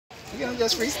You can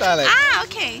just freestyle it. Ah,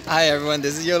 okay. Hi everyone,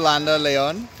 this is Yolanda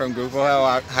Leon from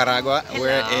Grupo Jaragua. Hello.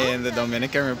 We're in the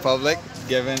Dominican Republic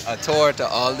giving a tour to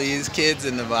all these kids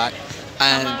in the back. Some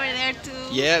And over there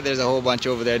too. yeah, there's a whole bunch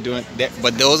over there doing that,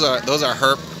 but those are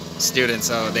herp students,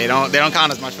 so they don't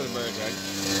count as much for the birds,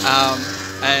 right?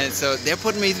 And so they're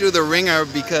putting me through the ringer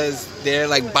because they're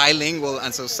like bilingual,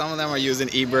 and so some of them are using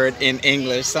eBird in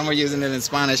English, some are using it in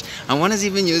Spanish, and one is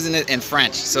even using it in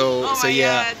French. So Oh so my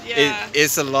yeah, God, yeah.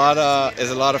 it's a lot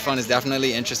of fun. It's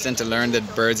definitely interesting to learn the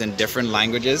birds in different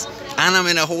languages. And I'm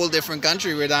in a whole different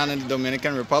country. We're down in the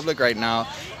Dominican Republic right now,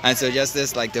 and so just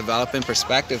this like developing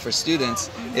perspective for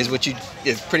students is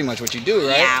pretty much what you do,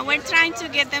 right? Yeah, we're trying to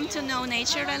get them to know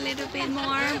nature a little bit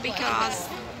more because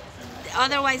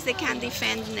otherwise they can't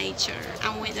defend nature.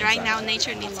 And right now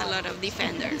nature needs a lot of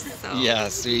defenders. So.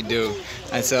 Yes, we do.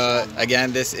 And so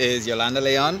again, this is Yolanda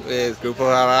Leon with Grupo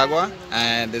Jaragua,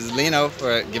 and this is Lino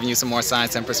for giving you some more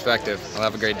science and perspective. Well,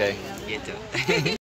 have a great day. You too.